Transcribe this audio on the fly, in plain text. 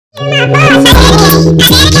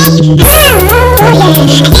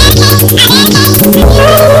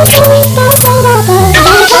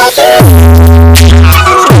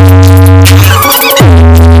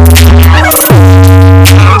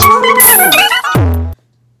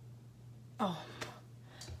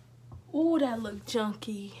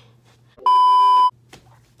junkie.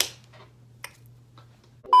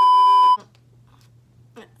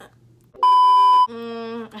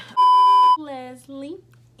 Leslie,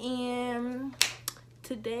 and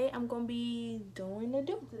today I'm gonna be doing a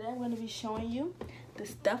do. Today I'm gonna be showing you the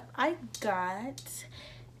stuff I got,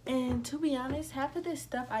 and to be honest, half of this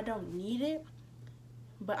stuff I don't need it,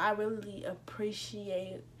 but I really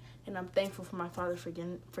appreciate and I'm thankful for my father for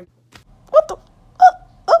what the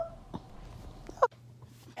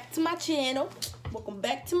back to my channel. Welcome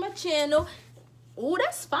back to my channel. Oh,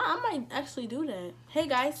 that's fine. I might actually do that. Hey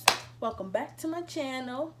guys, welcome back to my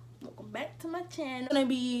channel. Welcome back to my channel. I'm gonna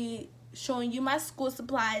be showing you my school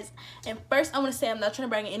supplies, and first I want to say I'm not trying to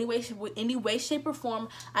brag in any way, shape, or form.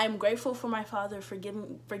 I am grateful for my father for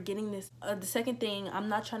getting this. The second thing, I'm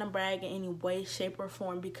not trying to brag in any way, shape, or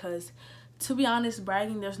form, because to be honest,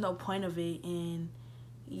 bragging, there's no point of it. And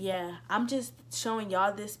yeah, I'm just showing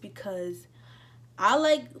y'all this because I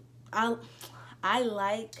like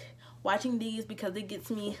watching these because it gets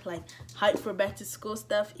me like hyped for back to school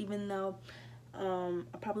stuff, even though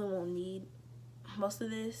I probably won't need most of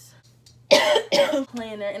this.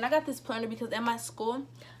 Planner, and I got this planner because at my school,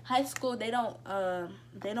 high school, they don't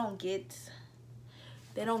get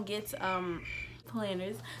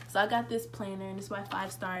planners. So I got this planner, and it's by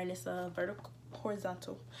 5 Star, and it's a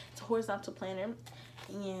horizontal. It's a horizontal planner,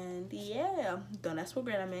 and yeah, don't ask what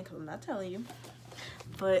grade I'm in because I'm not telling you.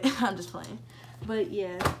 But I'm just playing. But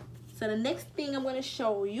yeah, so the next thing I'm gonna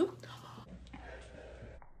show you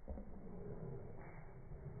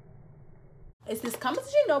is this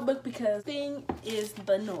composition notebook, because thing is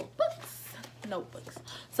the notebooks.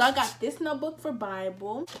 So I got this notebook for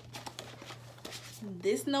Bible,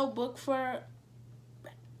 this notebook for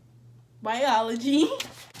biology,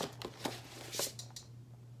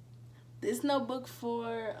 this notebook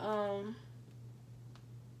for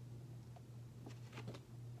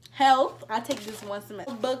health. I take this once a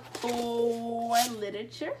month. Book for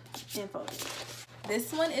literature and photos.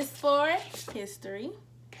 This one is for history.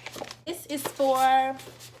 This is for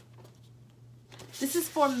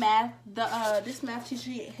math. This math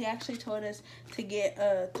teacher, he actually told us to get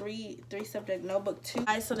a three subject notebook too.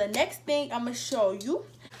 Alright, so the next thing I'm gonna show you.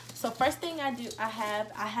 So first thing I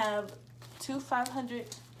have 2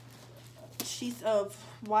 500 sheets of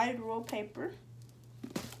wide roll paper.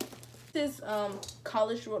 This is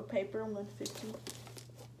college rolled paper, 150.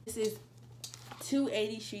 This is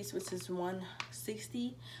 280 sheets, which is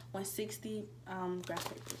 160 graph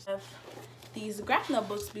papers. I have these graph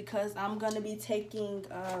notebooks because I'm gonna be taking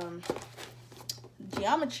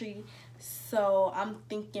geometry, so I'm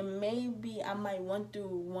thinking maybe I might run through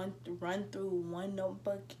one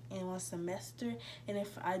notebook in one semester, and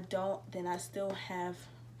if I don't, then I still have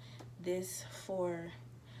this for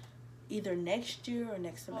either next year or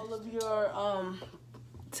next semester. All of your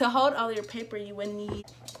to hold all your paper, you would need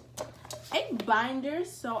a binder.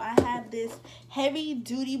 So I have this heavy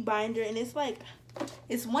duty binder, and it's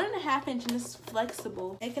 1.5 inch, and it's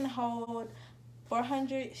flexible. It can hold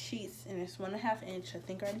 400 sheets, and it's 1.5 inch. I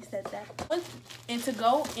think I already said that. And to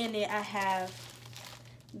go in it, I have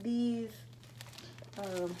these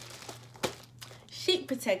sheet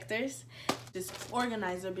protectors, this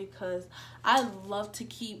organizer, because I love to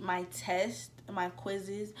keep my tests, my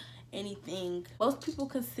quizzes, anything most people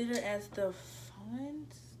consider as the fun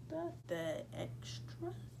stuff, the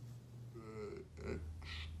extra.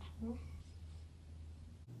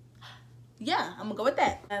 Yeah, I'm gonna go with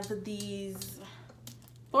that. I have these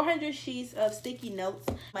 400 sheets of sticky notes,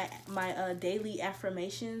 my daily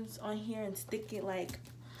affirmations on here, and stick it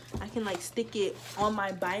I can stick it on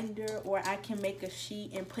my binder, or I can make a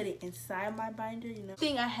sheet and put it inside my binder, you know. The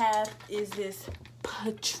thing I have is this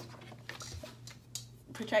protractor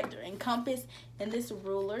and compass and this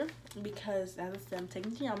ruler, because as I said, I'm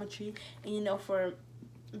taking geometry, and you know, for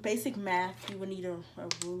basic math you would need a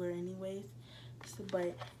ruler anyways. So,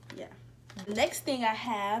 but yeah. The next thing I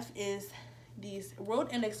have is these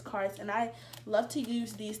road index cards, and I love to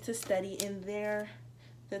use these to study, and they're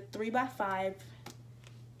the 3x5,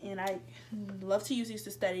 and I love to use these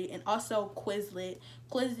to study. And also Quizlet.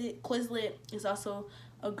 Quizlet is also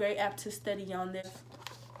a great app to study on. This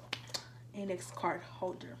index card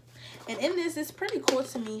holder, and in this, it's pretty cool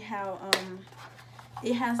to me how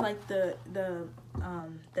it has the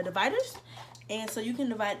dividers, and so you can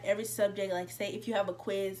divide every subject. Like, say if you have a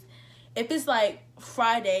quiz, if it's like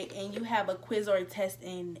Friday and you have a quiz or a test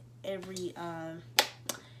in every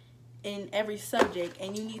subject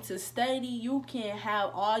and you need to study, you can have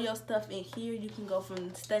all your stuff in here. You can go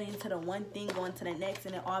from studying to the one thing, going to the next,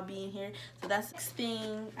 and it all be in here. So that's the next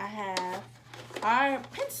thing I have are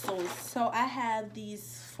pencils. So I have these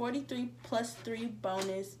 43 plus 3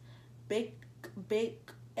 bonus, big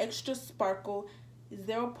extra sparkle,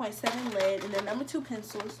 0.7 lead, and the number 2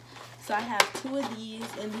 pencils. So I have 2 of these,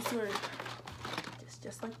 and these were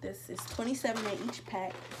just like this. It's 27 in each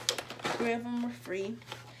pack. 3 of them are free. And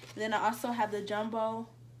then I also have the jumbo,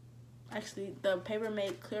 actually the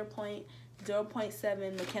Papermate Clear Point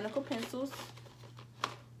 0.7 mechanical pencils.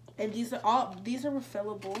 And these are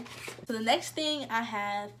refillable. So the next thing I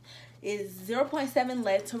have is 0.7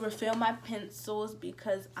 lead to refill my pencils,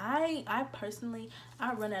 because I personally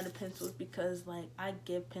run out of pencils, because like I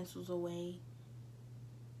give pencils away,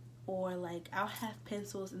 or like I'll have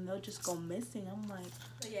pencils and they'll just go missing. I'm like,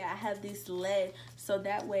 but yeah, I have these lead, so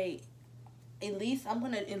that way at least I'm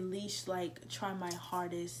gonna like try my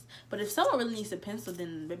hardest. But if someone really needs a pencil,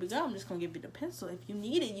 then baby girl, I'm just gonna give you the pencil. If you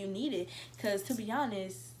need it, you need it. Because to be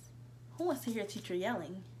honest, who wants to hear a teacher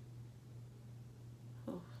yelling?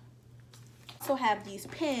 Also have these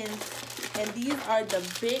pens, and these are the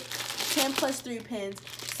big 10 plus 3 pens.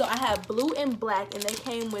 So I have blue and black, and they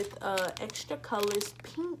came with extra colors,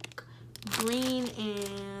 pink, green,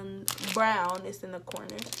 and brown. It's in the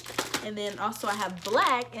corner. And then also I have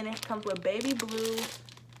black, and it comes with baby blue.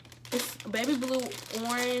 It's baby blue,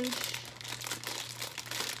 orange.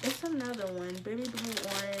 It's another one, baby blue,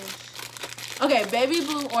 orange. Okay, baby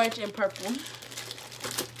blue, orange, and purple.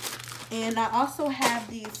 And I also have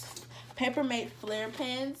these Papermate Flare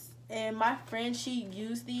pens, and my friend, she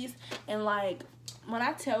used these, and like when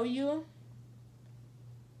I tell you,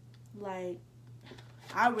 like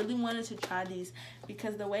I really wanted to try these,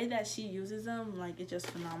 because the way that she uses them, like it's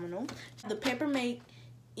just phenomenal. The Papermate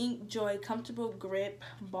Ink Joy Comfortable Grip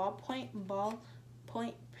ballpoint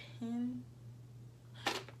pen.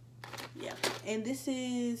 Yeah, and this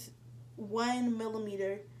is 1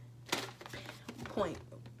 millimeter point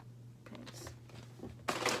pens.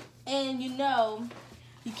 And you know,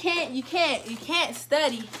 you can't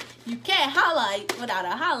study, you can't highlight without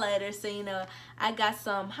a highlighter. So you know, I got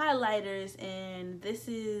some highlighters, and this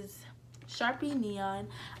is Sharpie Neon.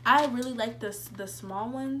 I really like the small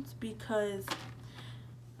ones, because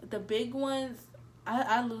the big ones,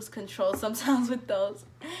 I lose control sometimes with those.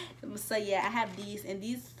 So yeah, I have these, and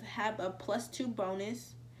these have a +2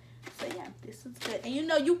 bonus. So yeah, this is good. And you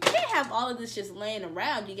know, you can't have all of this just laying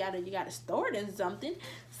around. You gotta store it in something.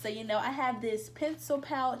 So you know, I have this pencil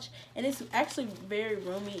pouch, and it's actually very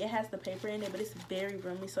roomy. It has the paper in it, but it's very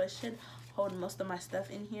roomy, so it should hold most of my stuff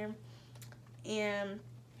in here. And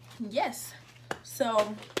yes,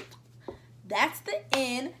 so that's the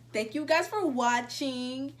end. Thank you guys for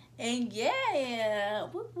watching, and yeah,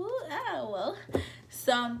 woo woo, well.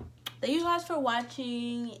 So thank you guys for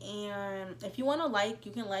watching, and if you want to like,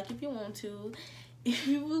 you can like if you want to. If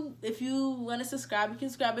you want to subscribe, you can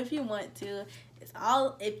subscribe if you want to. It's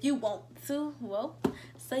all if you want to. Well,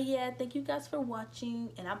 so yeah, thank you guys for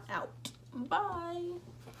watching, and I'm out. Bye.